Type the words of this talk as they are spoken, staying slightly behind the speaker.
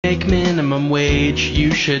make minimum wage.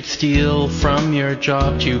 You should steal from your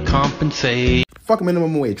job to compensate. Fuck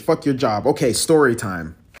minimum wage, fuck your job. Okay, story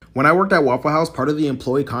time. When I worked at Waffle House, part of the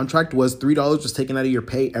employee contract was $3 was taken out of your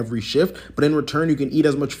pay every shift, but in return, you can eat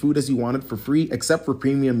as much food as you wanted for free, except for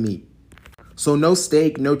premium meat. So no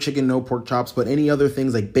steak, no chicken, no pork chops, but any other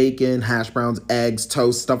things like bacon, hash browns, eggs,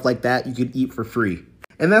 toast, stuff like that, you could eat for free.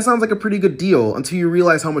 And that sounds like a pretty good deal until you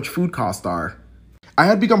realize how much food costs are. I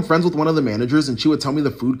had become friends with one of the managers and she would tell me the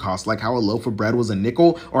food costs, like how a loaf of bread was a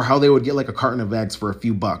nickel or how they would get like a carton of eggs for a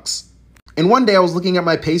few bucks. And one day I was looking at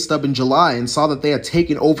my pay stub in July and saw that they had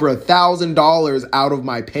taken over $1,000 out of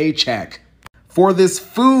my paycheck for this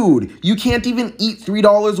food. You can't even eat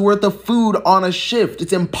 $3 worth of food on a shift.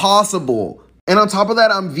 It's impossible. And on top of that,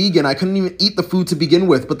 I'm vegan. I couldn't even eat the food to begin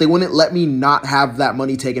with, but they wouldn't let me not have that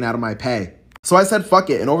money taken out of my pay. So I said, fuck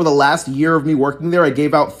it. And over the last year of me working there, I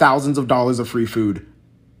gave out thousands of dollars of free food.